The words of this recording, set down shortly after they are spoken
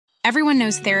Everyone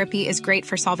knows therapy is great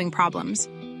for solving problems,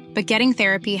 but getting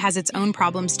therapy has its own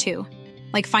problems too,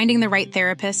 like finding the right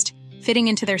therapist, fitting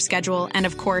into their schedule, and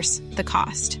of course, the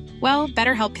cost. Well,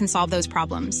 BetterHelp can solve those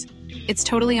problems. It's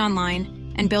totally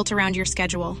online and built around your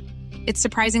schedule. It's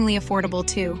surprisingly affordable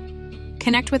too.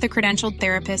 Connect with a credentialed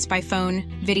therapist by phone,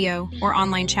 video, or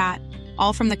online chat,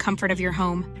 all from the comfort of your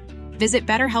home. Visit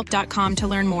BetterHelp.com to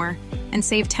learn more and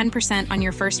save 10% on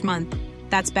your first month.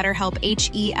 That's BetterHelp,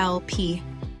 H-E-L-P.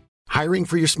 Hiring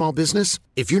for your small business?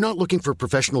 If you're not looking for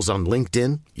professionals on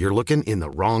LinkedIn, you're looking in the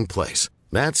wrong place.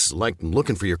 That's like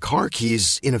looking for your car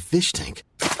keys in a fish tank.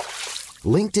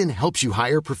 LinkedIn helps you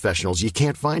hire professionals you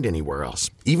can't find anywhere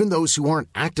else, even those who aren't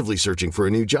actively searching for a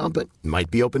new job but might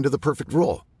be open to the perfect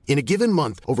role. In a given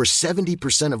month, over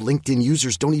 70% of LinkedIn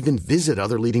users don't even visit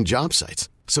other leading job sites.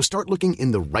 So start looking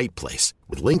in the right place.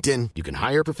 With LinkedIn, you can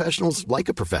hire professionals like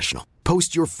a professional.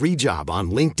 Post your free job on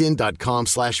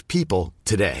linkedin.com/people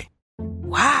today.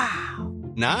 Wow.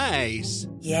 Nice.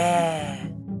 Yeah.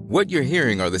 What you're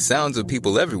hearing are the sounds of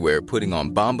people everywhere putting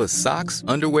on Bombas socks,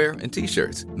 underwear, and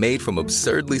T-shirts made from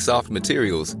absurdly soft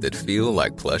materials that feel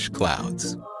like plush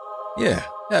clouds. Yeah,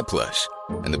 that plush.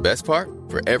 And the best part?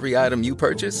 For every item you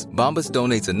purchase, Bombas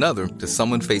donates another to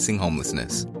someone facing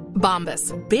homelessness.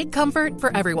 Bombas. Big comfort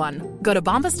for everyone. Go to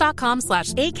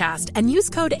bombas.com/ACAST and use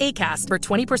code ACAST for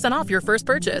 20% off your first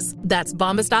purchase. That's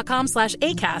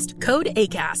bombas.com/ACAST. Code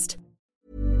ACAST.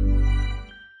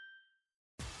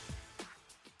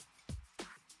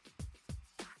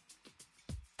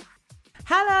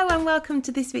 Hello and welcome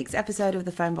to this week's episode of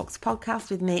the Phone Box Podcast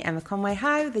with me, Emma Conway.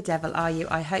 How the devil are you?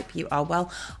 I hope you are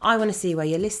well. I want to see where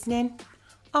you're listening.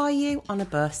 Are you on a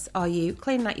bus? Are you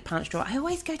cleaning out your pants drawer? I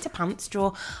always go to pants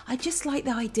drawer. I just like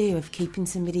the idea of keeping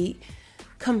somebody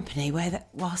company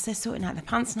whilst they're sorting out their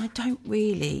pants, and I don't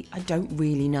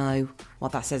really know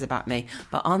what that says about me.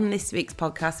 But on this week's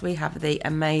podcast, we have the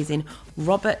amazing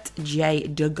Robert J.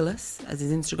 Douglas, as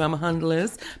his Instagram handle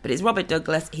is. But it's Robert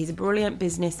Douglas. He's a brilliant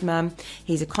businessman.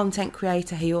 He's a content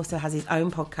creator. He also has his own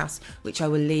podcast, which I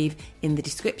will leave in the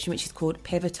description, which is called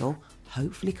Pivotal.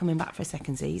 Hopefully coming back for a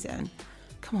second season.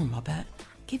 Come on, Robert.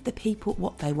 Give the people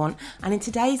what they want. And in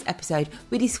today's episode,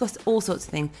 we discuss all sorts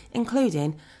of things,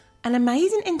 including an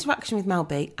amazing interaction with Mel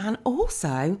B and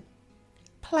also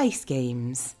play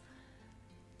schemes.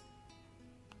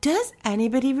 Does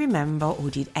anybody remember, or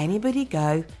did anybody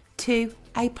go to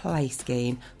a play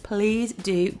scheme? Please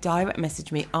do direct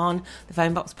message me on the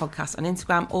Phone Box Podcast on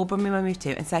Instagram or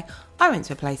Brummy1Move2 and say, I went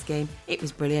to a play scheme, it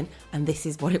was brilliant, and this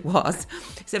is what it was.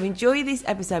 So enjoy this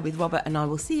episode with Robert, and I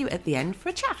will see you at the end for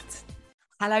a chat.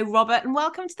 Hello, Robert, and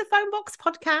welcome to the Phone Box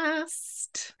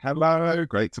Podcast. Hello,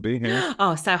 great to be here.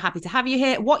 Oh, so happy to have you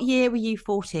here. What year were you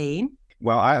 14?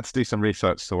 Well, I had to do some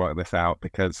research to work this out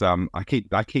because I keep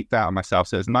doubting myself.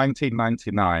 So it was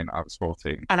 1999, I was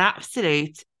 14. An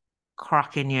absolute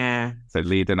cracking year. So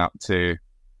leading up to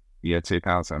year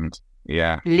 2000.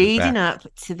 Yeah. Leading up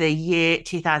to the year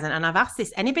 2000. And I've asked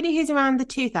this, anybody who's around the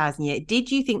 2000 year, did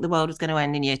you think the world was going to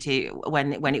end in year 2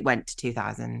 when it went to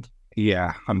 2000?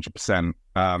 Yeah, 100%.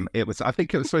 I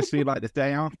think it was supposed to be like the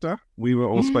day after we were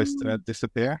all supposed to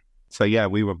disappear. So yeah,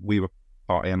 we were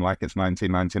partying like it's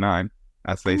 1999,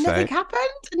 as they say.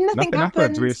 Nothing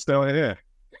happened. We're still here.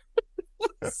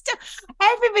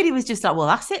 Everybody was just like, well,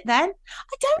 that's it then.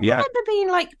 I don't remember being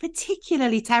like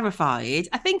particularly terrified.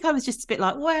 I think I was just a bit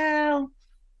like, well,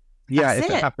 yeah, if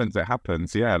it happens, it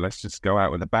happens. Yeah, let's just go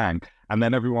out with a bang. And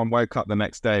then everyone woke up the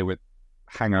next day with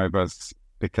hangovers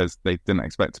because they didn't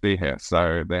expect to be here.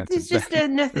 So there's just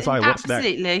nothing. Like,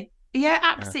 absolutely. Yeah,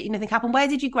 absolutely nothing happened. Where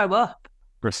did you grow up?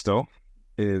 Bristol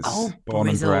is born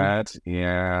and bred.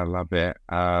 Yeah, I love it.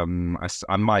 I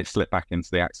might slip back into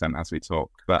the accent as we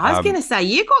talk. But I was going to say,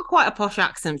 you got quite a posh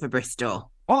accent for Bristol.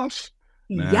 Posh?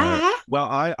 No. Yeah. Well,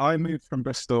 I moved from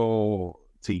Bristol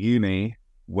to uni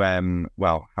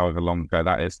however long ago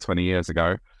that is, 20 years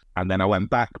ago. And then I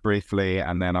went back briefly,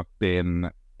 and then I've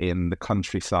been in the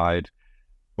countryside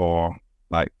for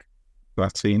like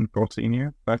 14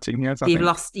 years, I think.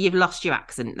 You've lost your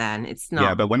accent then. It's not.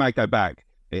 Yeah, but when I go back,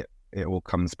 it all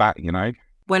comes back, you know.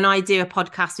 When I do a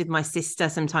podcast with my sister,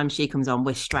 sometimes she comes on,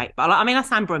 we're straight. But I mean, I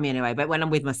sound brummy anyway, but when I'm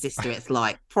with my sister, it's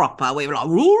like proper. We were like,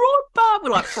 we're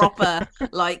like proper,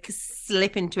 like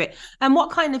slip into it. And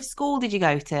what kind of school did you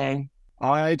go to?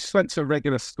 I just went to a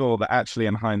regular school that actually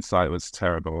in hindsight was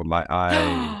terrible. Like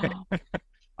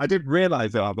I didn't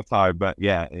realize it at the time, but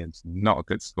yeah, it's not a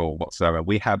good school whatsoever.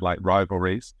 We had like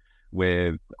rivalries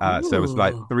with, so it was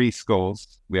like 3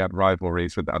 schools. We had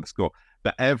rivalries with the other school.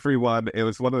 But everyone, it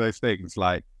was one of those things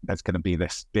like there's going to be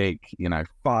this big,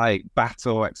 fight,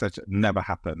 battle, etc. Never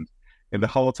happened. in the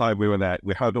whole time we were there,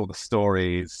 we heard all the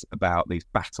stories about these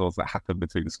battles that happened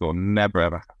between the school. Never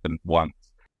ever happened once.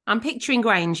 I'm picturing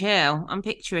Grange Hill. I'm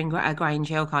picturing a Grange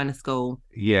Hill kind of school.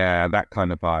 Yeah, that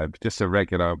kind of vibe. Just a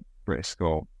regular British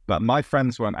school. But my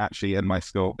friends weren't actually in my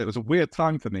school. It was a weird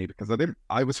time for me because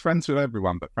I was friends with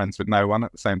everyone, but friends with no one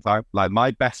at the same time. Like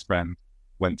my best friend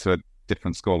went to a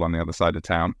different school on the other side of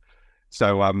town.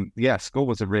 So, yeah, school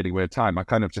was a really weird time. I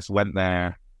kind of just went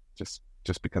there just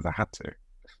because I had to.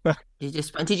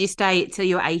 Did you stay till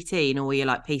you were 18 or were you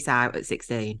like peace out at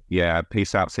 16? Yeah,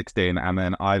 peace out 16. And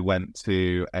then I went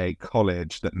to a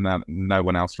college that no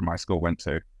one else from my school went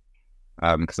to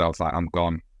because I was like, I'm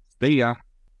gone. See ya.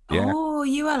 Yeah. Oh,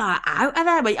 you were like out of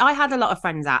there. But I had a lot of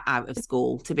friends out of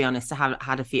school, to be honest. I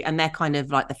had a few, and they're kind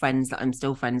of like the friends that I'm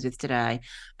still friends with today.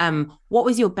 What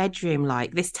was your bedroom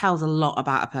like? This tells a lot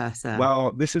about a person.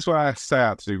 Well, this is where I set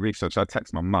out to do research. I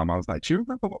text my mum. I was like, do you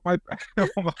remember what my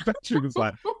bedroom was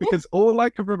like? Because all I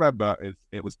can remember is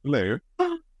it was blue,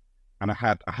 and I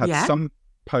had some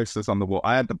posters on the wall.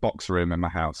 I had the box room in my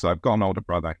house. So I've got an older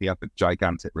brother. He had the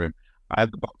gigantic room. I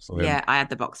had the box room. Yeah, I had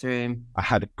the box room. I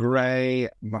had a grey,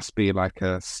 must be like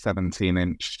a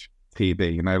 17-inch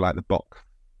TV, you know, like the box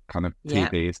kind of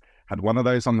TVs. Had one of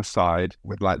those on the side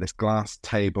with like this glass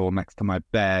table next to my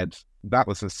bed. That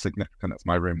was as significant as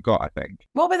my room got, I think.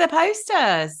 What were the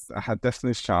posters? I had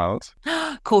Destiny's Child.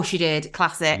 Of course you did.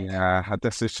 Classic. Yeah, I had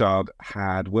Destiny's Child,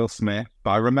 had Will Smith.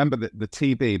 But I remember that the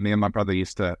TV, me and my brother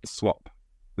used to swap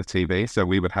the TV. So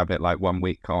we would have it like 1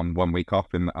 week on, 1 week off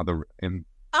in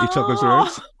each other's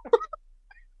rooms.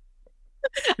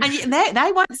 And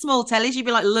they weren't small tellies. You'd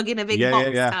be like lugging a big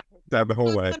box down the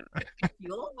hallway.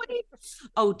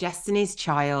 Oh, Destiny's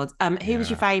Child. Who was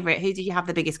your favourite? Who did you have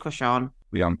the biggest crush on?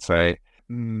 Beyonce.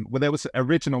 Well, there was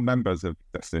original members of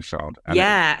Destiny's Child.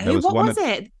 What was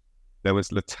it? There was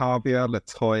Latavia,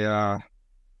 Latoya,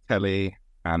 Kelly,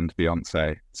 and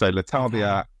Beyonce. So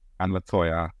Latavia and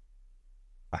Latoya,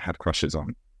 I had crushes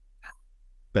on.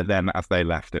 But then as they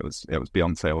left, it was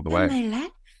Beyonce all the way. They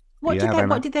left?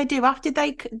 What did they do after?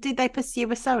 Did they pursue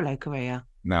a solo career?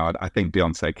 No, I think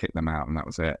Beyonce kicked them out and that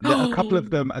was it. A couple of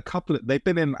them, they've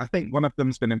been in, I think one of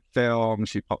them's been in films.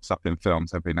 She pops up in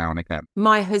films every now and again.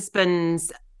 My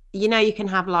husband's, you know, you can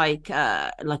have like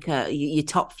your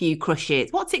top few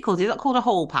crushes. What's it called? Is that called a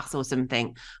hall pass or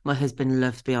something? My husband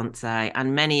loves Beyonce.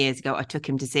 And many years ago, I took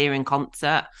him to see her in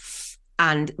concert.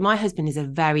 And my husband is a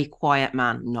very quiet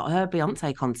man. Not her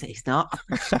Beyonce concert, he's not.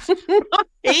 I've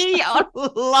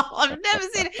never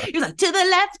seen it. He was like, to the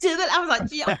left, to the left. I was like,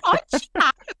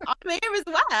 I'm here as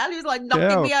well. He was like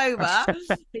knocking me over.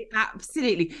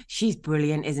 Absolutely. She's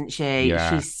brilliant, isn't she?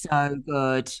 Yeah. She's so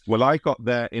good. Well, I got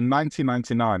there in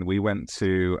 1999. We went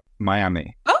to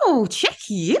Miami. Oh, check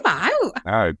you out.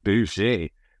 Oh,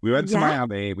 bougie. We went to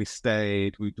Miami. We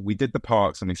stayed. We did the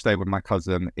parks, and we stayed with my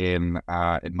cousin in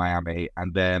Miami.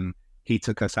 And then he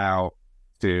took us out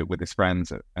with his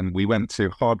friends, and we went to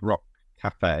Hard Rock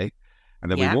Cafe,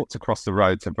 and then we walked across the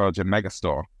road to Virgin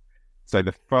Megastore. So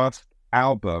the first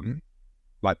album,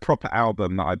 like proper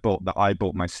album that I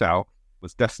bought myself,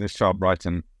 was Destiny's Child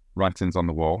Writings on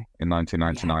the Wall in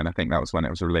 1999. I think that was when it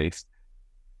was released,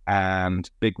 and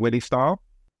Big Willie Style.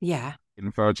 Yeah. In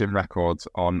Virgin Records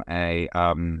on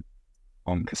on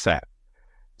cassette.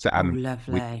 So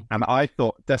lovely. And I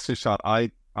thought Destiny's Child,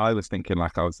 I was thinking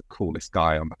like I was the coolest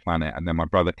guy on the planet, and then my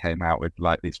brother came out with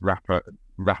like these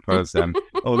rappers and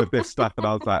all of this stuff, and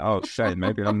I was like, oh shame,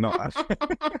 maybe I'm not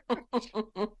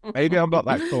maybe I'm not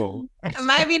that cool.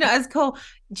 Maybe not as cool.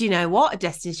 Do you know what?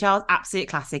 Destiny's Child, absolute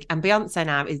classic, and Beyonce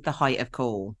now is the height of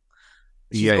cool.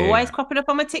 She's always cropping up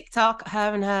on my TikTok.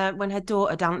 Her and her when her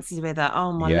daughter dances with her.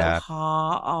 Oh my little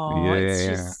heart. Oh, it's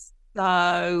just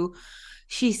so.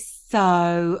 She's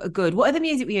so good. What other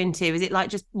music were you into? Is it like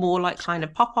just more like kind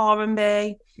of pop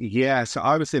R&B? Yeah, so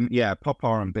I was in pop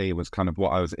R&B was kind of what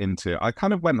I was into. I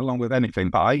kind of went along with anything,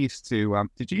 but I used to.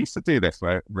 Did you used to do this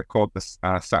where record the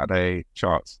Saturday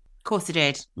charts? Of course I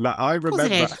did. Like I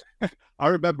remember. I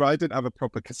remember I didn't have a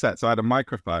proper cassette, so I had a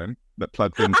microphone that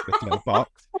plugged into this little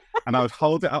box, and I would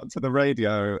hold it up to the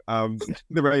radio, and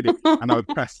I would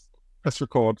press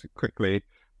record quickly,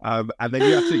 and then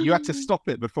you had to stop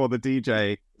it before the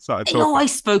DJ started talking. Oh, I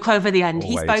spoke over the end.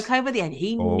 Always. He spoke over the end.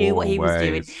 He knew what he was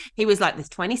doing. He was like, "There's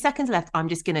 20 seconds left. I'm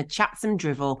just going to chat some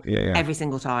drivel every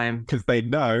single time." Because they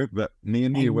know that me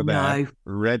and you were there,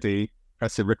 ready.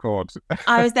 Pressing record.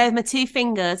 I was there with my two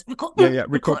fingers. Record.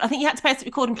 I think you had to press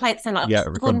record and play at the same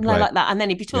record and play like that. And then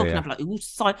he'd be talking. I'd be like, ooh,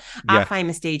 our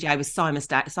famous DJ was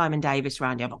Simon Davis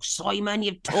around here. I'm like, Simon,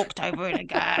 you've talked over it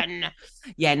again.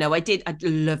 I did. I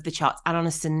love the charts. And on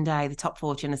a Sunday, the top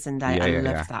 40 on a Sunday, I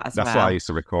loved that as well. That's what I used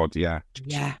to record, yeah.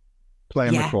 Yeah. play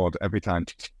and record every time.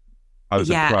 I was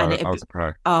a pro. I was a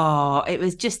pro. Oh, it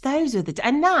was just those were the.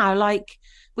 And now, like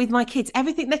with my kids,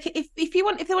 everything if they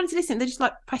wanted to listen, they just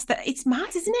like press that. It's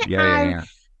mad, isn't it? Yeah.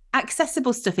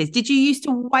 Accessible stuff is. Did you used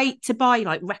to wait to buy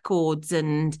like records,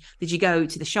 and did you go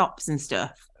to the shops and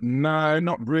stuff? No,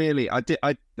 not really. I did.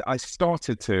 I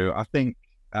started to. I think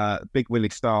Big Willie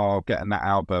Star getting that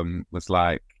album was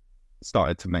like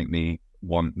started to make me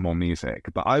want more music.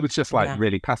 But I was just like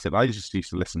really passive. I just used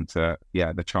to listen to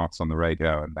the charts on the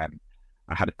radio, and then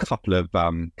I had a couple of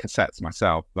cassettes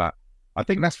myself. But I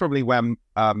think that's probably when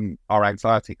our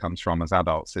anxiety comes from as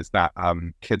adults. Is that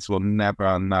kids will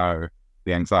never know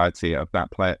the anxiety of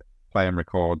that play and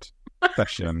record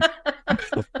session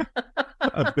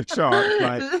of the chart.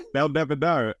 Like they'll never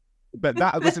know. But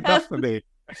that was enough for me.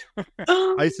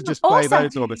 I used to just play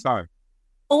those all the time.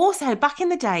 Also, back in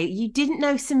the day, you didn't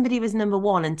know somebody was number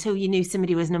one until you knew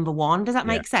somebody was number one. Does that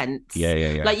make sense?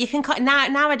 Yeah. Like you can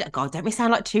nowadays. God, don't we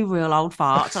sound like two real old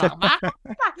farts?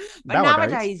 But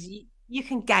nowadays you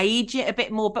can gauge it a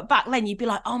bit more. But back then, you'd be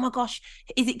like, oh my gosh,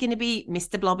 is it going to be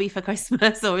Mr. Blobby for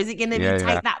Christmas, or is it going to be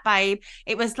Take That Babe?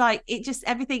 It was like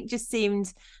everything just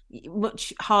seemed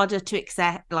much harder to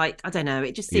accept. Like I don't know,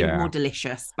 it just seemed more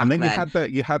delicious. And then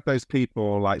you had those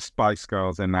people like Spice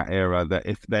Girls in that era that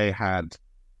if they had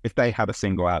a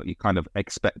single out, you kind of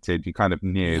expected, you kind of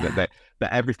knew that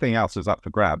everything else was up for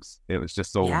grabs. It was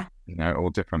just all all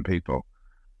different people.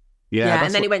 Yeah,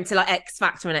 and then it went to like X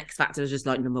Factor, and X Factor was just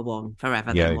like number one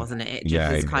forever, then, wasn't it? It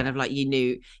just was kind of like you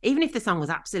knew, even if the song was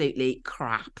absolutely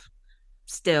crap,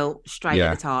 still straight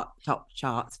at the top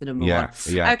charts for number one.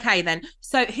 Yeah. Okay, then.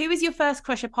 So, who was your first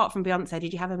crush apart from Beyonce?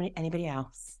 Did you have anybody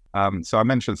else? So I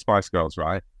mentioned Spice Girls,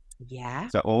 right? Yeah.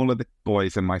 So all of the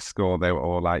boys in my school, they were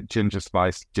all like Ginger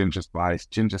Spice,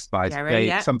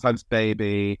 sometimes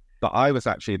Baby. But I was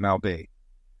actually Mel B.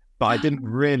 But I didn't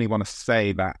really want to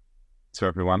say that to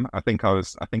everyone. I think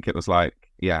it was like,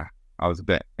 I was a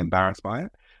bit embarrassed by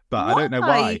it. But I don't know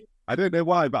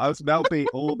why. But I was Mel B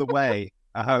all the way.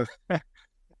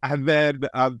 And then,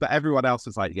 but everyone else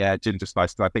was like, Ginger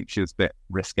Spice. I think she was a bit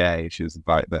risque. She was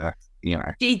like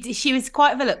She was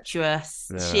quite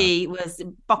voluptuous. Yeah. She was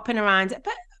bopping around.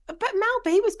 But Mel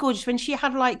B was gorgeous when she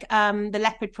had like the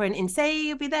leopard print in Say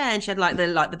You'll Be There, and she had like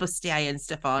the bustier and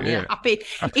stuff on. Yeah. Happy.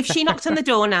 If she knocked on the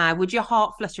door now, would your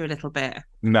heart flutter a little bit?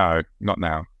 No, not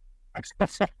now.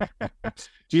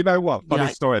 Do you know what?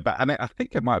 Funny story about, and I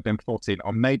think it might have been 14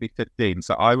 or maybe 15.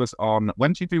 So I was on,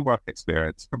 when did you do work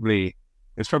experience?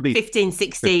 It's probably 15,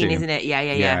 16, isn't it?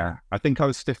 Yeah. I think I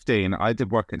was 15. I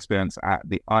did work experience at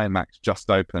the IMAX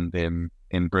just opened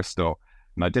in Bristol.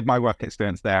 And I did my work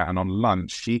experience there. And on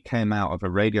lunch, she came out of a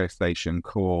radio station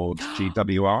called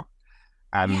GWR.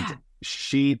 And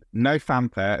no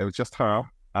fanfare, it was just her.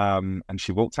 And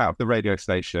she walked out of the radio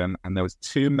station, and there was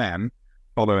two men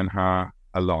following her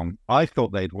along. I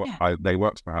thought they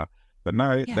worked for her. But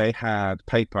no, they had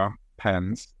paper,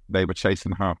 pens. They were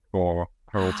chasing her for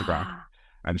her autograph.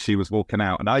 And she was walking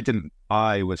out, and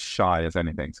I was shy as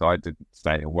anything, so I didn't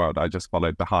say a word. I just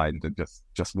followed behind and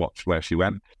just watched where she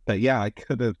went. But I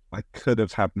could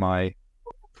have had my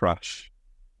crush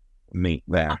meet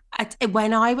there.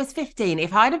 When I was 15,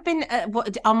 if I'd have been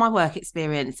on my work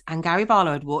experience and Gary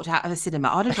Barlow had walked out of the cinema,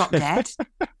 I'd have dropped dead.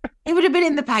 It would have been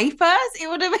in the papers. It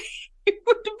would have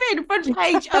been front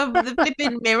page of the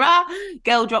flipping Mirror.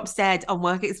 Girl drops dead on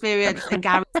work experience, and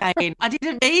Gary saying, I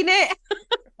didn't mean it.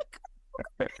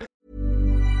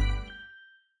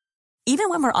 Even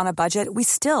when we're on a budget, we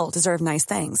still deserve nice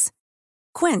things.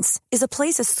 Quince is a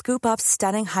place to scoop up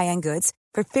stunning high-end goods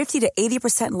for 50 to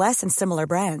 80% less than similar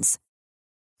brands.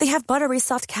 They have buttery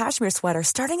soft cashmere sweaters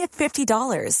starting at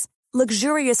 $50,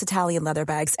 luxurious Italian leather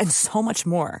bags, and so much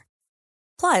more.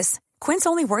 Plus, Quince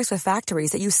only works with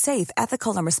factories that use safe,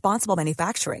 ethical, and responsible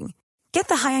manufacturing. Get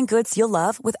the high-end goods you'll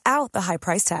love without the high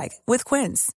price tag with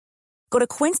Quince. Go to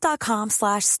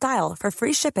quince.com/style for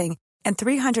free shipping and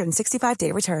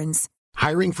 365-day returns.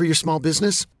 Hiring for your small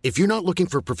business? If you're not looking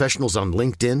for professionals on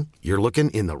LinkedIn, you're looking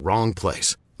in the wrong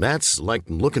place. That's like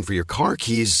looking for your car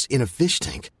keys in a fish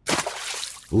tank.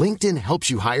 LinkedIn helps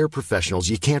you hire professionals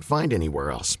you can't find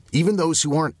anywhere else, even those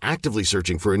who aren't actively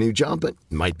searching for a new job but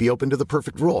might be open to the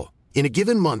perfect role. In a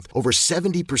given month, over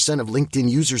 70% of LinkedIn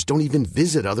users don't even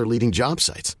visit other leading job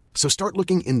sites. So start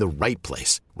looking in the right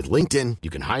place. With LinkedIn, you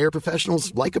can hire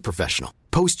professionals like a professional.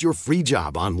 Post your free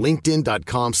job on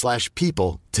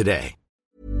linkedin.com/people today.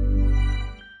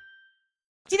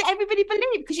 Did everybody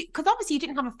believe? Because obviously you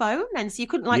didn't have a phone then, so you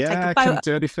couldn't take a photo. Couldn't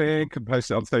do anything, couldn't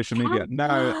post it on social media.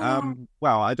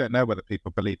 Well, I don't know whether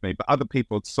people believe me, but other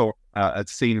people had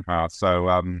seen her.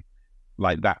 So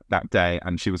like that day,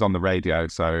 and she was on the radio,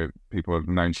 so people would have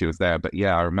known she was there. But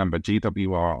yeah, I remember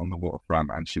GWR on the waterfront,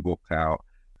 and she walked out.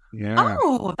 Yeah.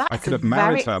 Oh, that's I could have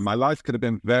married her. My life could have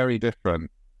been very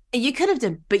different. You could have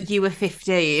done, but you were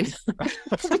 15.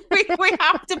 we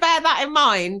have to bear that in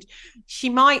mind. She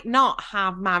might not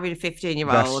have married a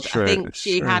 15-year-old. I think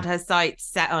she had her sights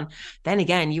set on. Then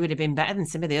again, you would have been better than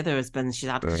some of the other husbands she's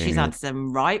had. She's had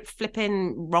some right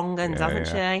flipping wrong uns, hasn't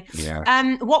she?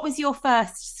 Yeah. What was your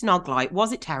first snog like?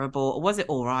 Was it terrible or was it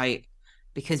all right?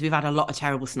 Because we've had a lot of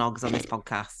terrible snogs on this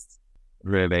podcast.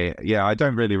 Really? Yeah, I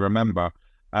don't really remember.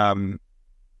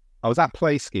 I was at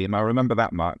Play Scheme. I remember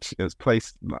that much. It was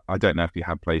I don't know if you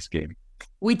had Play Scheme.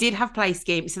 We did have Play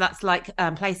Scheme. So that's like,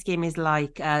 Play Scheme is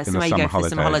like somewhere you go for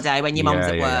some holidays. holiday when your mum's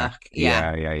at work.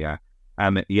 Yeah.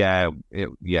 And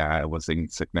it was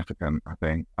insignificant, I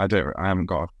think. I haven't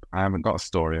got a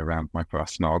story around my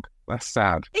first snog. That's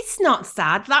sad. It's not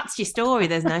sad. That's your story.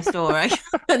 There's no story.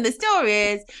 And the story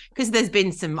is, because there's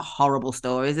been some horrible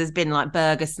stories. There's been like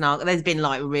burger snog. There's been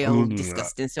like real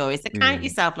disgusting stories. So count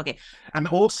yourself looking. And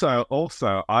also,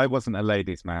 I wasn't a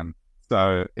ladies' man.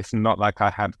 So it's not like I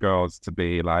had girls to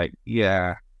be like,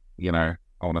 yeah, I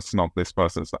want to snog this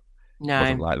person. So no. It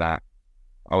wasn't like that.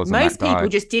 Most people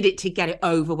just did it to get it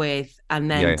over with,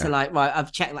 and then like, right,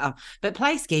 I've checked that out. But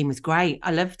Play Scheme was great.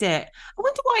 I loved it. I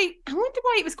wonder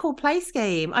why it was called Play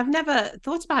Scheme. I've never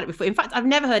thought about it before. In fact, I've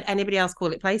never heard anybody else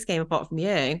call it Play Scheme apart from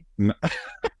you. No.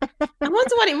 I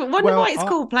wonder why it's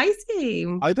called Play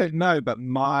Scheme. I don't know, but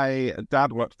my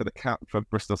dad worked for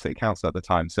Bristol City Council at the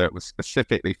time, so it was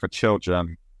specifically for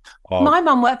children. My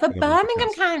mum worked for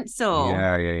Birmingham Council.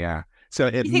 Yeah. So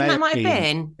it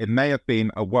may have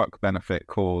been a work benefit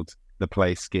called the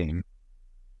Play Scheme,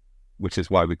 which is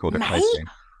why we called it Play Scheme.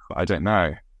 But I don't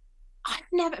know. I've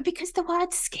never, because the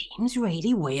word scheme's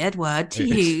really weird word to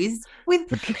use. Why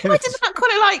didn't I call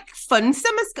it like fun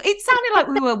summer school? It sounded like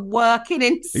we were working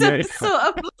in some sort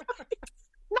of.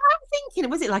 No, I'm thinking,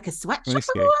 was it like a sweatshop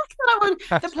we were working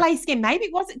on? The Play Scheme, maybe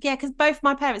it wasn't. Yeah, because both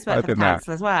my parents worked for the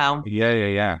council as well.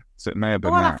 Yeah. So it may have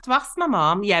been. I'll have to ask my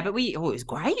mum. Yeah, but it was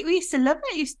great. We used to love it.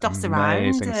 We used to doss around.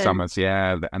 Amazing summers,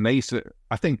 yeah. And they used to.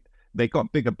 I think they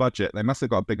got bigger budget. They must have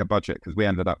got a bigger budget because we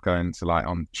ended up going to like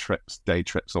on day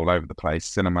trips all over the place,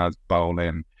 cinemas,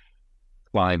 bowling,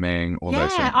 climbing, all those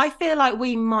things. Yeah, I feel like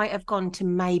we might have gone to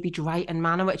maybe Drayton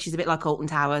Manor, which is a bit like Alton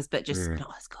Towers, but just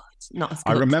not as good. Not as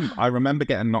good. I remember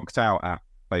getting knocked out at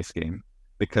Play Scheme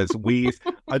because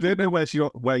I don't know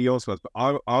where yours was,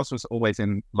 but ours was always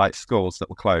in like schools that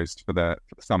were closed for the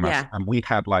summer. Yeah. And we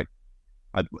had like,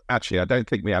 I don't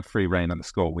think we had free reign in the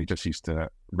school. We just used to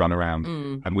run around.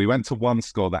 And we went to one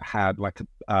school that had like,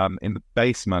 in the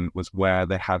basement was where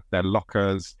they had their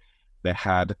lockers. They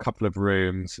had a couple of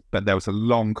rooms, but there was a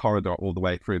long corridor all the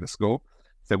way through the school.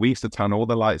 So we used to turn all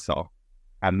the lights off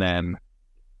and then,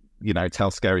 tell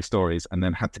scary stories, and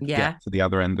then had to get to the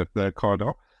other end of the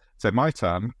corridor. So my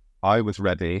turn, I was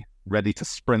ready to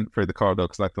sprint through the corridor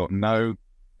because I thought no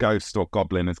ghost or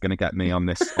goblin is going to get me on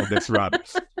this run.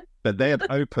 But they had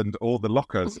opened all the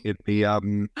lockers in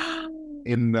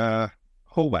the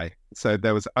hallway, so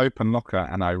there was an open locker,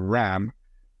 and I ran,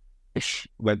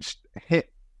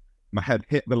 my head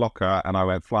hit the locker, and I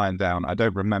went flying down. I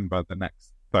don't remember the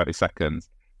next 30 seconds.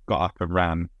 Got up and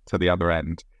ran to the other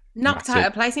end. Knocked out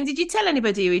a Play Scheme. Did you tell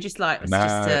anybody? You were just like, it's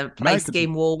just a Play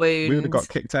Scheme war wound? We would have got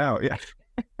kicked out, yeah.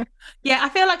 Yeah, I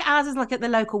feel like ours is like at the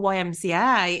local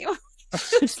YMCA.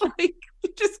 Just like,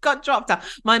 just got dropped out.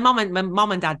 My mum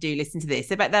and dad do listen to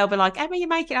this. I bet they'll be like, Emma, you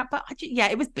make it up. But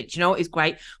it was, but it was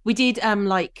great. We did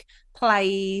like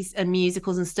plays and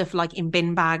musicals and stuff like in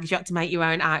bin bags. You had to make your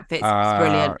own outfits. It's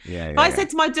brilliant. Yeah, I said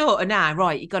to my daughter now,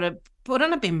 right, you got to put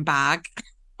on a bin bag.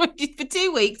 For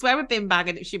 2 weeks, wear a bin bag,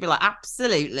 and she'd be like,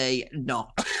 absolutely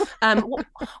not.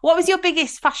 What was your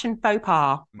biggest fashion faux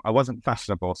pas? I wasn't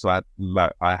fashionable, so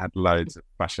I had loads of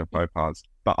fashion faux pas.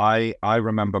 But I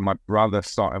remember my brother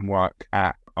starting work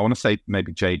at, I want to say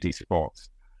maybe JD Sports.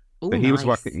 Ooh,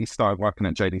 so he started working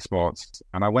at JD Sports,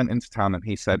 and I went into town and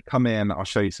he said, come in, I'll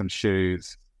show you some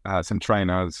shoes, some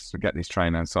trainers, get these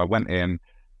trainers. So I went in.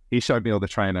 He showed me all the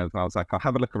trainers. I was like, I'll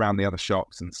have a look around the other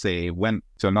shops and see. Went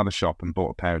to another shop and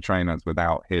bought a pair of trainers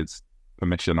without his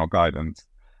permission or guidance.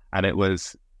 And it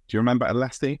was, do you remember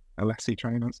Alessi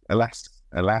trainers?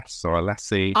 Aless or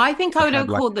Alessi? I think I would have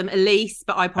called them Elise,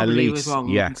 but I probably was wrong.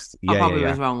 Yes. I probably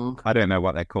was wrong. I don't know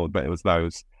what they're called, but it was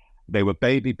those. They were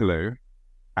baby blue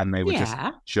and they were just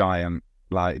giant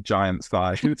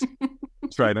sized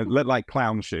trainers. Looked like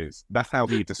clown shoes. That's how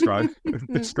he described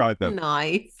them.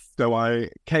 Nice. So I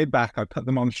came back, I put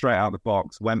them on straight out of the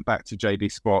box, went back to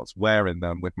JD Sports wearing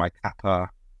them with my Kappa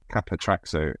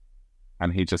tracksuit.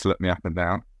 and he just looked me up and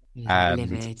down. And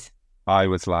Livid. I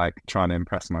was like trying to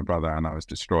impress my brother, and I was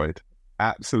destroyed.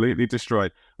 Absolutely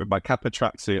destroyed, with my Kappa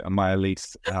tracksuit and my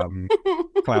Elise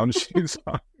clown shoes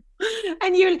on.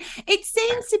 And it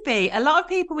seems to be a lot of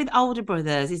people with older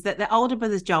brothers is that the older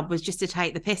brother's job was just to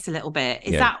take the piss a little bit.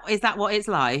 Is that what it's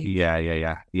like?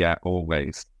 Yeah.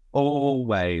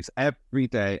 Always, every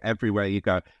day, everywhere you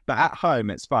go. But at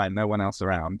home, it's fine. No one else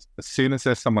around. As soon as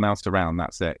there's someone else around,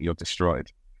 that's it. You're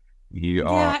destroyed.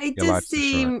 Yeah, it does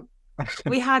seem.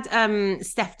 We had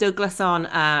Steph Douglas on,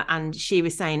 and she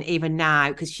was saying even now,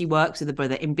 because she works with a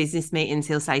brother in business meetings,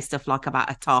 he'll say stuff like about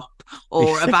a top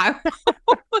or about,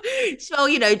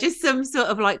 so just some sort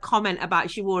of like comment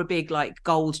about she wore a big like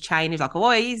gold chain. He's like,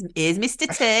 oh, here's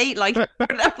Mr. T, like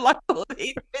all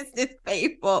these business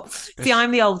people. See, I'm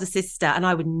the older sister, and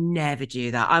I would never do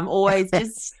that. I'm always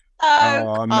just.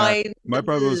 Oh, no. My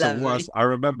brother was the worst. I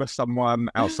remember someone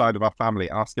outside of our family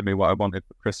asking me what I wanted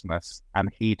for Christmas, and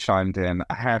he chimed in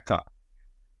a haircut.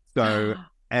 So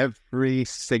every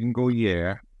single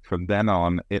year from then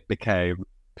on, it became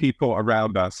people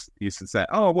around us used to say,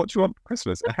 "Oh, what do you want for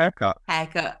Christmas? A haircut."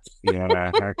 Haircut. Yeah,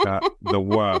 haircut. The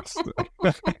worst.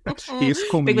 He used to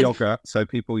call me Yogurt, so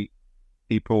people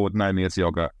would know me as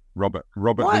Yogurt. Robert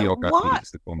the Yogurt. He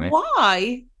used to call me.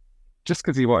 Why? Just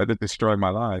because he wanted to destroy my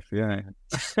life, yeah.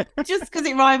 Just because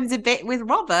it rhymes a bit with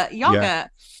Robert, yogurt. Yeah,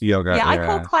 yogurt. Yeah,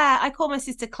 I call my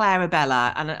sister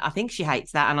Clarabella, and I think she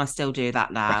hates that, and I still do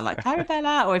that now, like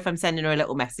Clarabella, or if I'm sending her a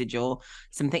little message or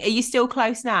something. Are you still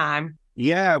close now?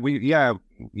 Yeah, we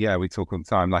talk all the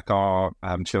time. Like our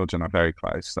children are very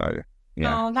close, so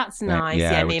yeah. Oh, that's nice.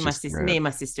 Yeah, me and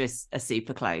my sister are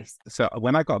super close. So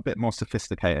when I got a bit more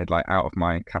sophisticated, like out of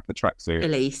my Kappa tracksuit,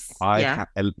 Elise,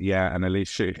 and Elise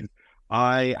shoes.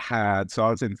 I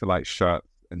was into like shirts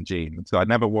and jeans. So I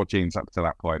never wore jeans up to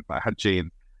that point, but I had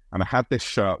jeans, and I had this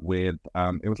shirt with,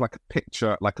 it was like a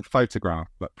picture, like a photograph,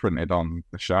 but printed on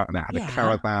the shirt, and it had a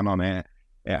caravan on it.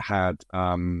 It had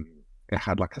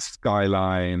like a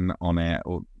skyline on it,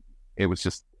 or it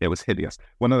was hideous.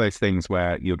 One of those things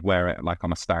where you'd wear it like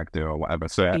on a stag do or whatever.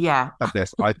 So yeah, I had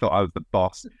this. I thought I was the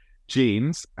boss.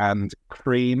 Jeans and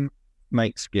cream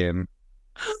snakeskin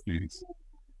shoes.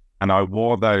 And I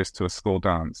wore those to a school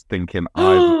dance thinking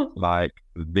I'm like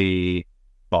the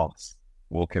boss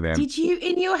walking in. Did you,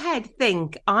 in your head,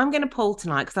 think, I'm going to pull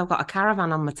tonight because I've got a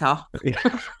caravan on my top? Yeah.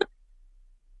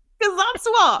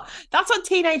 Because that's what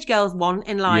teenage girls want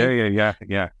in life.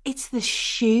 Yeah. It's the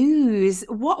shoes.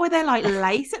 What were they like?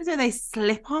 Lace-ups? Were they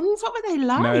slip-ons? What were they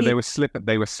like? No, they were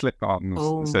slip-ons.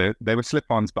 Oh. So they were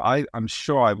slip-ons, but I'm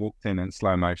sure I walked in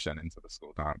slow motion into the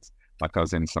school dance. Like I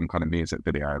was in some kind of music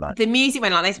video. Like the music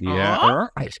went like this,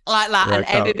 like that, and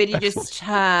everybody just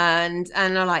turned,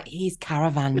 and they're like, "He's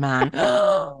Caravan Man."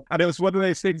 And it was one of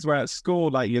those things where at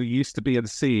school, like you used to be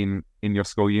seen in your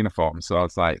school uniform, so I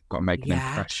was like, "Got to make an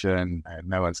impression." And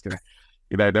no one's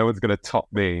gonna top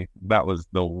me. That was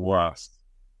the worst.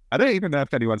 I don't even know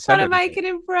if anyone said it. Got to make an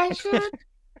impression.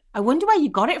 I wonder where you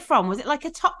got it from. Was it like a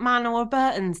Top Man or a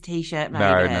Burton's t-shirt?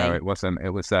 Maybe? No, it wasn't.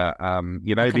 It was like these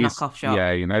knockoff shop.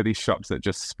 Yeah, these shops that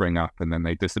just spring up and then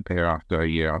they disappear after a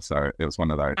year or so. It was one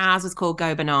of those. Ours was called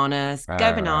Go Bananas.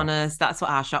 Go Bananas. That's what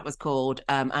our shop was called.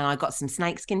 And I got some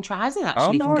snakeskin trousers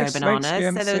actually from Go Bananas.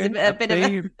 So there was a bit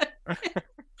of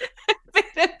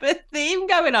a theme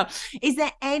going on. Is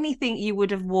there anything you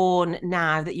would have worn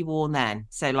now that you wore then?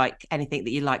 So like anything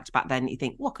that you liked back then that you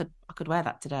think, well, I could wear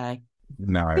that today?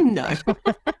 No.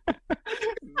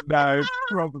 No,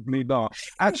 probably not.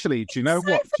 Actually, do you know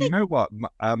what?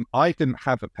 I didn't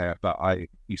have a pair, but I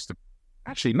used to.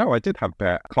 Actually, no, I did have a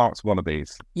pair. Clark's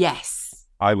Wannabes. Yes.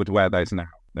 I would wear those now.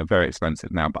 They're very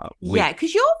expensive now, but yeah,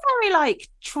 because you're very like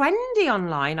trendy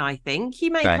online. I think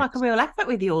you make like a real effort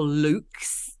with your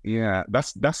looks. Yeah,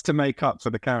 that's to make up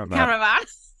for the caravan.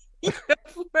 You're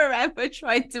forever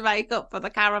trying to make up for the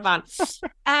caravan.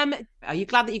 Are you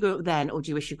glad that you grew up then, or do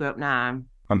you wish you grew up now?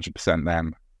 100%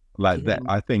 then. Like that,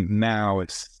 I think now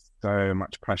it's so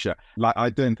much pressure. Like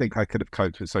I don't think I could have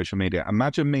coped with social media.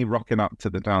 Imagine me rocking up to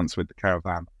the dance with the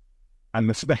caravan and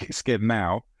the snakeskin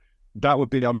now. That would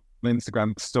be on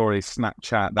Instagram stories,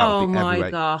 Snapchat. That would be everywhere. Oh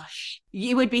my gosh.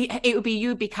 You would be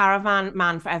Caravan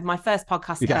Man forever. My first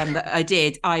podcast that I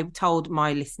did, I told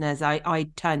my listeners I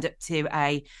turned up to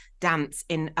a dance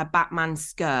in a Batman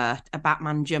skirt, a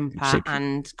Batman jumper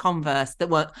and Converse that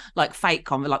were like fake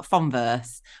Converse, like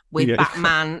Fonverse with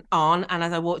Batman on. And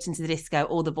as I walked into the disco,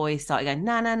 all the boys started going,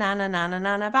 na na na na na na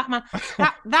na na Batman.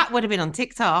 That would have been on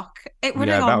TikTok. It would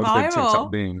have gone viral. TikTok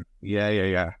being,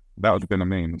 yeah. That would have been a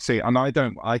meme. See, and I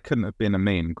couldn't have been a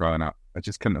meme growing up. I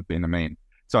just couldn't have been a meme.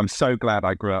 So I'm so glad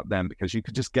I grew up then, because you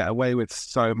could just get away with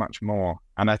so much more.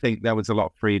 And I think there was a lot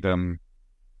of freedom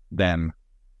then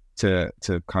to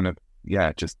kind of,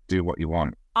 just do what you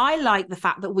want. I like the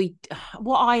fact that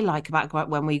what I like about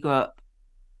when we grew up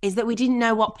is that we didn't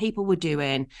know what people were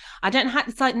doing. I don't have,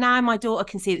 it's like now my daughter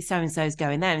can see that so-and-so's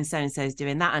going there and so-and-so's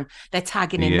doing that and they're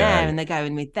tagging in there and they're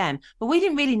going with them. But we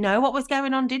didn't really know what was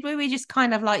going on, did we? We just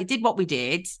kind of like did what we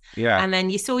did. Yeah. And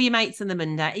then you saw your mates on the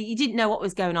Monday. You didn't know what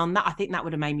was going on. I think that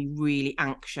would have made me really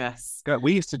anxious.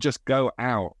 We used to just go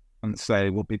out and say,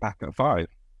 we'll be back at 5.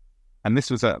 And this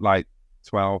was at like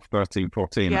 12, 13,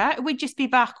 14. Yeah, we'd just be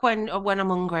back when I'm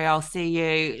hungry, I'll see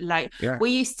you. Like we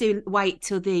used to wait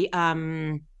till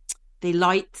the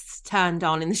lights turned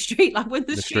on in the street, like when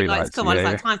the street lights come on, it's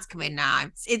like time to come in now.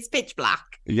 It's pitch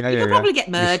black. You could probably get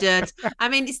murdered. I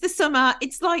mean, it's the summer.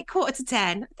 It's like 9:45. I think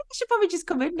I should probably just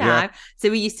come in now. Yeah. So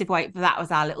we used to wait for that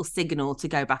was our little signal to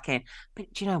go back in.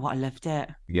 But do you know what? I loved it.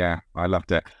 Yeah, I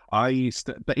loved it. I used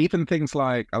to, but even things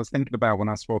like I was thinking about when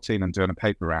I was 14 and doing a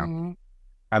paper round,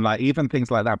 and like even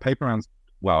things like that, paper rounds.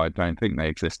 Well, I don't think they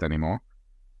exist anymore.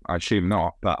 I assume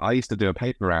not, but I used to do a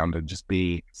paper round and just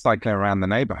be cycling around the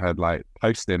neighborhood, like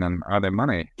posting and earning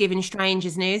money. Giving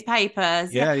strangers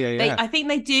newspapers. Yeah. I think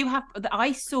they do have,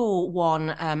 I saw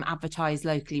one advertised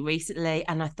locally recently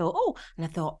and I thought, I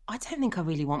don't think I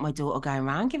really want my daughter going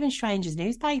around giving strangers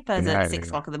newspapers at 6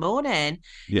 o'clock in the morning.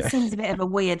 Yeah. It seems a bit of a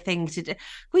weird thing to do.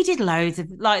 We did loads of,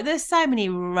 like, there's so many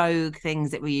rogue things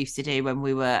that we used to do when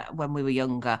we were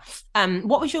younger.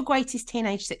 What was your greatest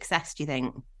teenage success, do you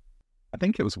think? I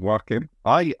think it was working.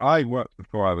 I worked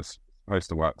before I was supposed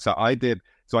to work. So I did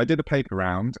a paper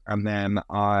round and then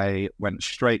I went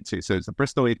straight to, so it's the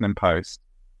Bristol Evening Post,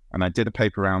 and I did a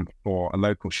paper round for a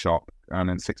local shop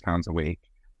earning £6 a week.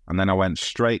 And then I went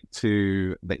straight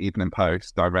to the Evening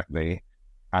Post directly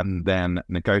and then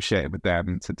negotiated with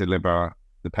them to deliver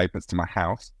the papers to my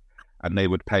house, and they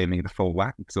would pay me the full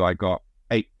whack. So I got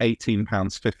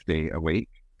 £18.50 a week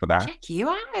for that. Check you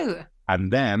out.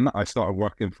 And then I started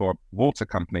working for water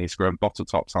companies, screwing bottle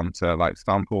tops onto like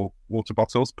sample water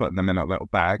bottles, putting them in a little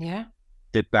bag. Yeah.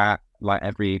 Did that like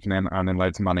every evening, earning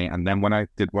loads of money. And then when I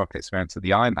did work experience at the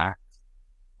IMAX,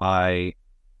 I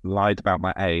lied about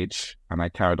my age and I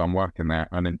carried on working there,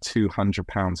 earning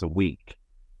 £200 a week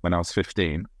when I was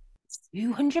 15.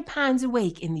 £200 a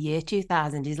week in the year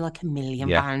 2000 is like £1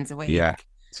 million a week. Yeah.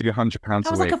 £200 a week.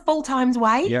 That was like a full time's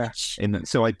wage. Yeah.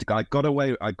 So I got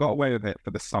away with it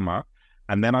for the summer.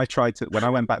 And then when I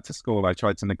went back to school, I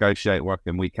tried to negotiate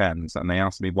working weekends, and they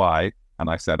asked me why. And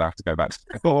I said, I have to go back to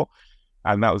school.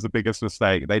 And that was the biggest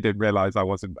mistake. They didn't realize I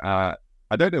wasn't, I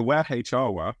don't know where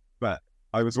HR were, but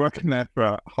I was working there for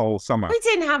a whole summer. We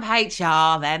didn't have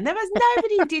HR then. There was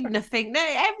nobody who did nothing. No,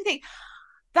 everything.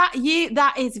 That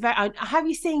is very. Have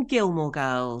you seen Gilmore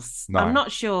Girls? No. I'm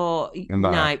not sure.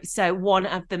 No. So one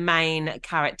of the main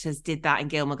characters did that in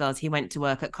Gilmore Girls. He went to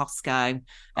work at Costco,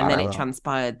 and then it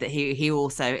transpired that he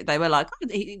also. They were like,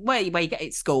 where you get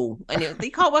it, school, and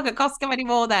you can't work at Costco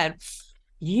anymore. Then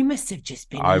you must have just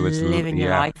been living your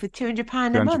life with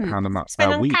 £200 a month. £200 a month.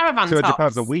 Spend on caravan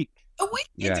tops. £200 a week. A week?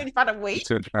 Yeah. £200 a week.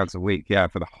 £200 a week. Yeah,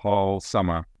 for the whole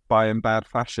summer. Buying bad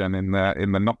fashion in the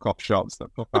knockoff shops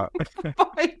that pop up.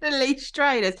 Finally,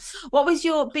 trainers. What was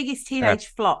your biggest teenage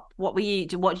flop? What do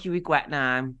you regret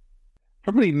now?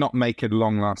 Probably not making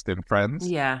long-lasting friends.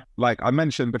 Yeah. Like I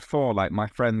mentioned before, like my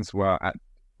friends were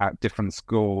at different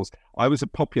schools. I was a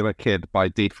popular kid by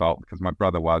default because my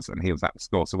brother was, and he was at the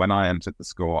school. So when I entered the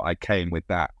school, I came with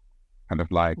that kind of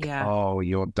like, oh,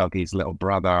 you're Dougie's little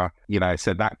brother. You know,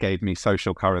 so that gave me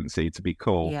social currency to be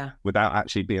cool without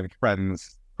actually being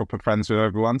proper friends with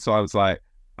everyone. So I was like,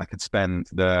 I could spend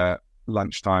the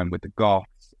lunchtime with the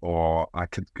goths, or I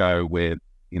could go with,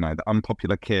 you know, the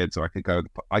unpopular kids, or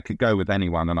I could go with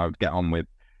anyone and I would get on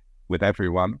with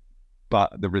everyone.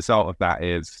 But the result of that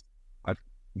is I've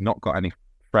not got any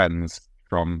friends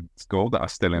from school that are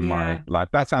still in my life.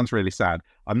 That sounds really sad.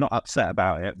 I'm not upset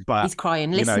about it, but he's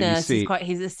crying. Listeners,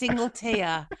 he's a single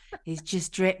tear. He's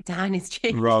just dripped down his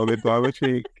cheek. Rolling down my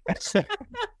cheek.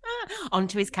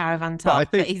 Onto his caravan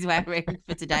top that he's wearing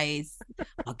for today's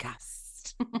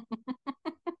podcast.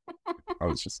 I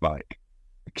was just like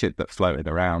a kid that floated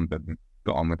around and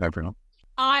got on with everyone.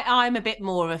 I'm a bit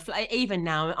more of even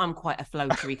now I'm quite a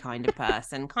floatery kind of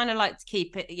person. Kind of like to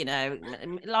keep it, you know,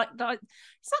 like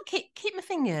it's like keep my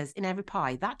fingers in every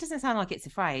pie. That doesn't sound like it's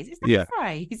a phrase. It's not a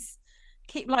phrase.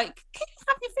 Keep have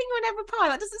your finger in every pie.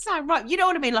 That doesn't sound right. You know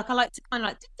what I mean? Like I like to kind of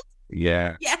like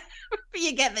yeah. But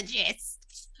you get the gist.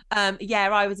 Yeah,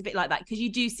 I was a bit like that because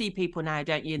you do see people now,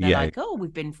 don't you? And they're like, oh,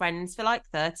 we've been friends for like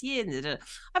 30 years.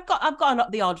 I've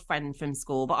got the odd friend from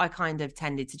school, but I kind of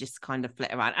tended to just kind of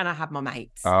flit around. And I had my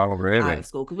mates out of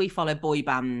school because we follow boy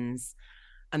bands.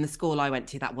 And the school I went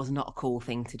to, that was not a cool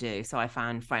thing to do. So I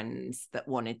found friends that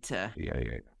wanted to.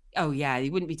 Yeah. Oh, yeah, you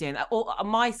wouldn't be doing that. Or at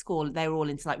my school, they were all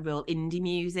into like real indie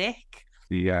music.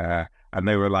 Yeah. And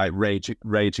they were like Rage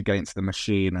Against the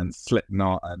Machine and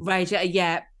Slipknot.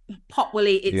 And... Pop Will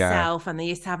Eat Itself. And they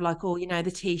used to have like all,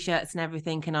 the T-shirts and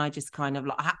everything. And I just kind of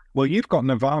like... Well, you've got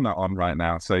Nirvana on right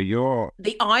now. So you're...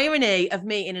 The irony of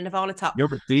me in a Nirvana top. You're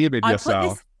redeeming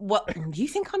yourself. Do you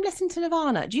think I'm listening to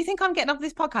Nirvana? Do you think I'm getting off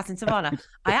this podcast in Nirvana?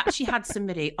 I actually had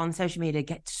somebody on social media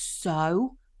get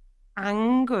so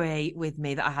angry with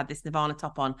me that I had this Nirvana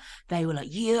top on. They were like,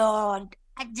 you're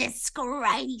a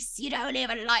disgrace. You don't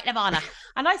even like Nirvana.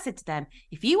 And I said to them,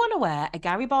 if you want to wear a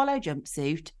Gary Barlow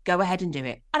jumpsuit, go ahead and do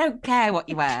it. I don't care what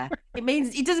you wear.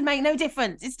 It doesn't make no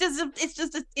difference. It's just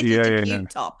a cute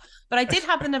top. But I did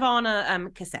have the Nirvana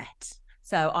cassette.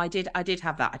 So I did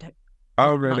have that. I don't.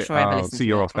 Oh, really? Not sure I ever listened to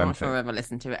you're it. authentic. I'm not sure I ever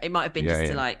listened to it. It might have been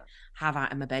to like have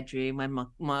out in my bedroom when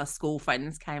my school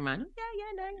friends came around.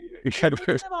 If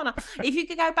you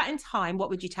could go back in time, what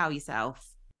would you tell yourself?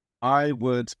 I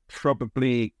would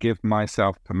probably give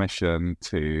myself permission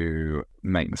to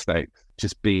make mistakes,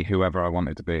 just be whoever I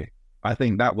wanted to be. I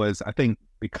think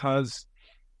because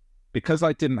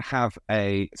I didn't have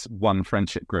one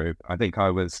friendship group, I think I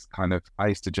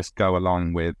used to just go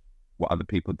along with what other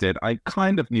people did. I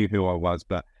kind of knew who I was,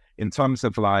 but in terms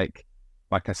of like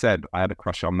I said, I had a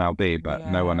crush on Mel B, but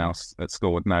no one else at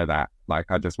school would know that. Like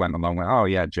I just went along with, oh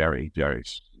yeah, Jerry,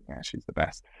 she's the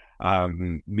best.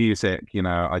 Music,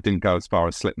 I didn't go as far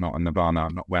as Slipknot and Nirvana.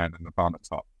 I'm not wearing a Nirvana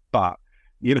top, but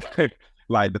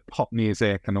like the pop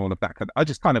music and all of that. I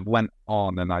just kind of went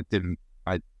on, and I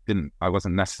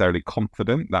wasn't necessarily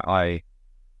confident that I,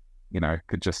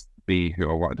 could just be who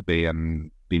I wanted to be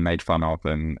and be made fun of,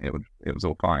 and it was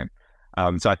all fine.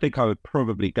 So I think I would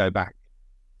probably go back,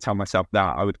 tell myself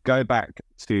that I would go back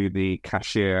to the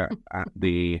cashier at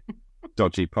the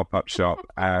dodgy pop-up shop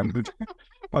and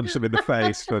punch him in the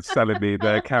face for selling me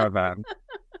the caravan.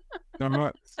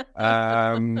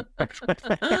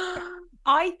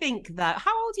 I think that...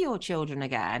 How old are your children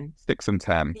again? 6 and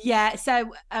 10. Yeah,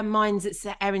 so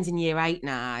Erin's in year 8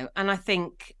 now, and I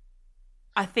think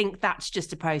that's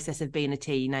just a process of being a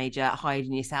teenager,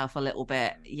 hiding yourself a little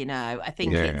bit, I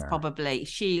think it's probably...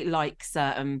 She likes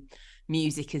certain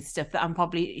music and stuff that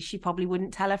she probably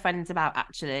wouldn't tell her friends about.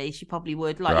 Actually, she probably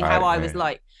would, like how I was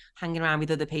like hanging around with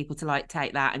other people to like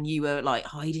take that, and you were like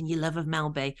hiding your love of Mel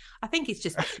B. I think it's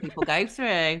just what people go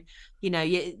through.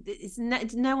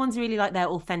 No one's really like their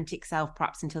authentic self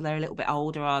perhaps until they're a little bit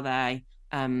older, are they?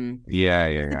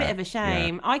 It's a bit of a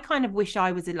shame. I kind of wish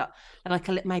I was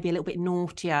maybe a little bit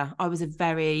naughtier. I was a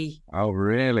very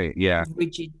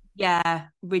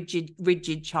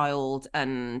rigid child,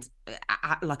 and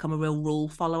like I'm a real rule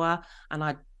follower, and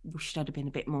I wished I'd have been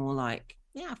a bit more like,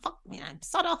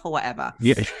 sod off or whatever.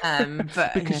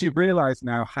 But because you realise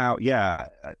now how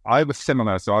I was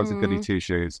similar, so I was a goody two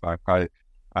shoes. Like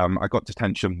I got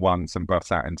detention once and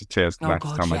burst out into tears because I had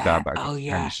to tell my dad that I got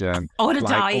detention. I would have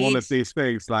died. All of these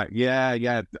things, that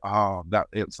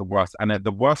it's the worst. And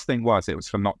the worst thing was it was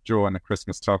for not drawing a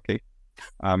Christmas turkey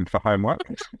for homework.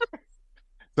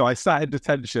 So I sat in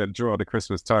detention, drawing a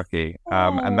Christmas turkey,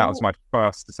 and that was my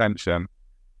first detention.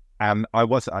 And I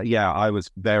was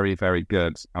very, very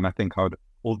good. And I think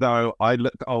although I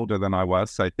looked older than I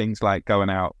was, so things like going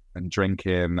out and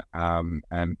drinking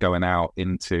and going out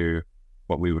into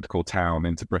what we would call town,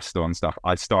 into Bristol and stuff,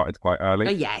 I started quite early.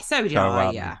 Oh yeah, so did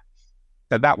I.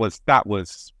 So that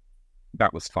was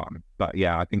fun. But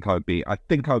I think I would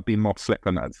be more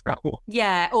flippant at school.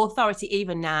 Yeah, authority.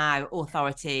 Even now,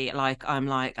 authority. Like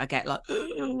I get like,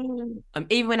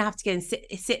 even when I have to go and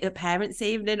sit at parents'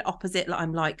 evening opposite, like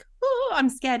I'm like, I'm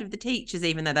scared of the teachers,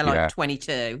 even though they're like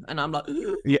 22, and I'm like,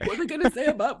 what are they going to say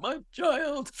about my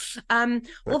child?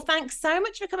 Well, thanks so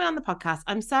much for coming on the podcast.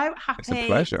 I'm so happy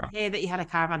to hear that you had a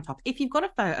caravan top. If you've got a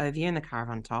photo of you in the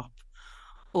caravan top,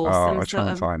 or some sort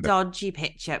of dodgy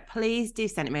picture, please do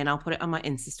send it me, and I'll put it on my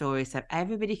Insta story so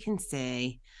everybody can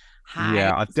see how.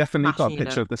 Yeah, I've definitely got a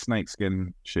picture of the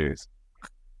snakeskin shoes.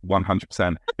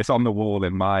 100%. It's on the wall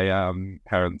in my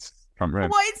parents' front room.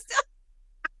 What is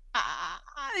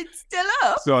It's still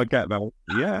up. So I get that.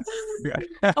 Yeah.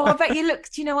 Oh, I bet you look.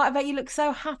 Do you know what? I bet you look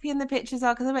so happy in the pictures,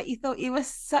 because I bet you thought you were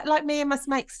so, like me and my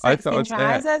snakeskin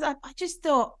trousers. I just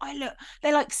thought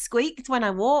they like squeaked when I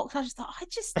walked. I just thought I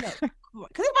just look,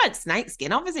 because it weren't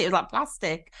snakeskin. Obviously, it was like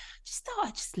plastic. Just thought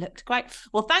I just looked great.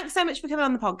 Well, thanks so much for coming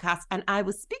on the podcast, and I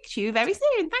will speak to you very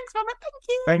soon. Thanks, Mama. Thank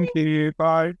you. Thank you.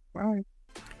 Bye. Bye.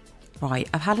 Right,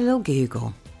 I've had a little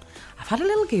Google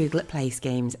at Place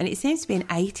Games, and it seems to be an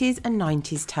 80s and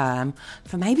 90s term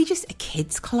for maybe just a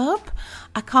kids club.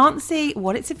 I can't see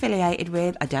what it's affiliated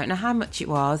with. I don't know how much it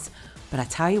was, but I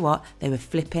tell you what, they were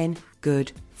flipping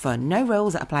good fun. No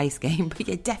rules at a Place Game, but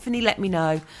yeah, definitely let me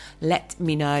know. Let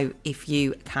me know if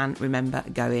you can remember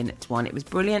going to one. It was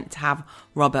brilliant to have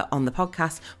Robert on the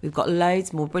podcast. We've got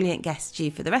loads more brilliant guests due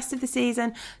for the rest of the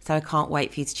season, so I can't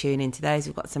wait for you to tune into those.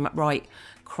 We've got some right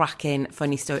cracking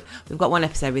funny story. We've got one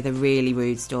episode with a really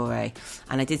rude story,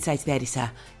 and I did say to the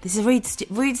editor, this is a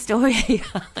rude story. You're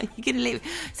gonna leave,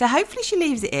 so hopefully she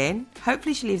leaves it in.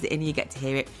 You get to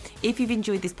hear it. If you've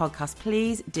enjoyed this podcast,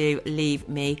 please do leave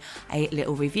me a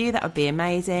little review. That would be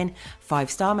amazing.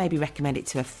 5-star, maybe recommend it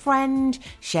to a friend,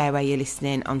 share where you're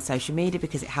listening on social media,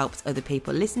 because it helps other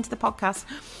people listen to the podcast.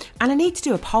 And I need to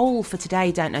do a poll for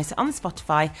today, don't I? So on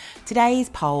Spotify, today's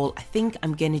poll, I think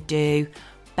I'm gonna do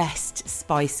best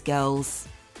Spice Girls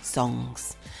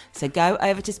songs. So go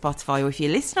over to Spotify, or if you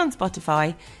listen on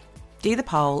Spotify, do the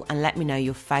poll and let me know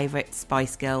your favourite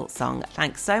Spice Girl song.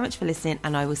 Thanks so much for listening,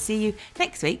 and I will see you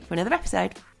next week for another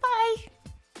episode. Bye.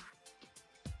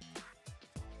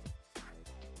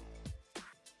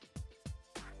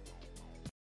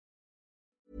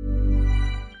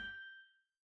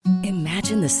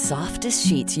 Imagine the softest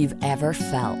sheets you've ever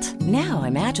felt. Now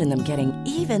imagine them getting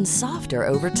even softer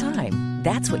over time.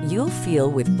 That's what you'll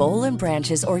feel with Boll &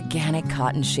 Branch's organic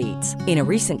cotton sheets. In a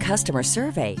recent customer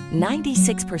survey,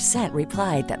 96%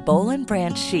 replied that Boll &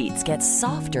 Branch sheets get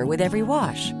softer with every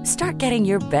wash. Start getting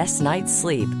your best night's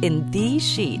sleep in these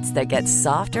sheets that get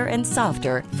softer and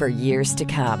softer for years to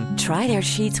come. Try their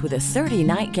sheets with a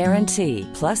 30-night guarantee.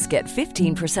 Plus, get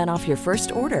 15% off your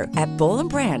first order at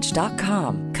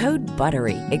bollandbranch.com. Code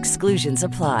BUTTERY. Exclusions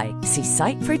apply. See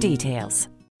site for details.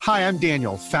 Hi, I'm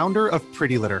Daniel, founder of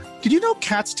Pretty Litter. Did you know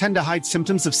cats tend to hide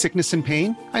symptoms of sickness and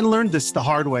pain? I learned this the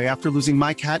hard way after losing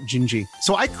my cat, Gingy.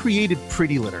 So I created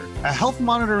Pretty Litter, a health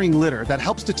monitoring litter that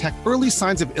helps detect early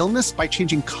signs of illness by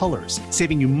changing colors,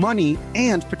 saving you money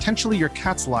and potentially your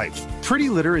cat's life. Pretty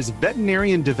Litter is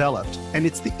veterinarian developed, and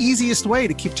it's the easiest way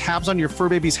to keep tabs on your fur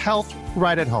baby's health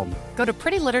right at home. Go to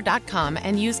prettylitter.com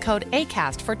and use code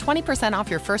ACAST for 20% off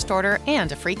your first order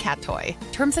and a free cat toy.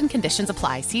 Terms and conditions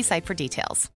apply. See site for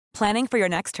details. Planning for your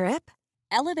next trip?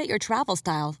 Elevate your travel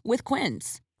style with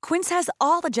Quince. Quince has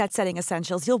all the jet-setting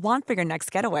essentials you'll want for your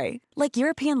next getaway, like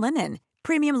European linen,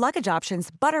 premium luggage options,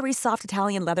 buttery soft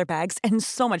Italian leather bags, and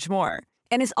so much more.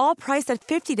 And is all priced at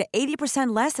 50 to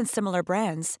 80% less than similar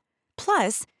brands.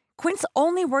 Plus, Quince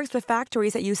only works with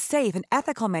factories that use safe and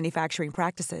ethical manufacturing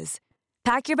practices.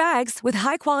 Pack your bags with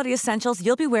high-quality essentials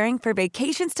you'll be wearing for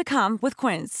vacations to come with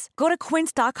Quince. Go to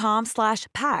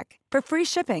quince.com/pack for free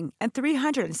shipping and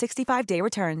 365-day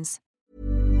returns.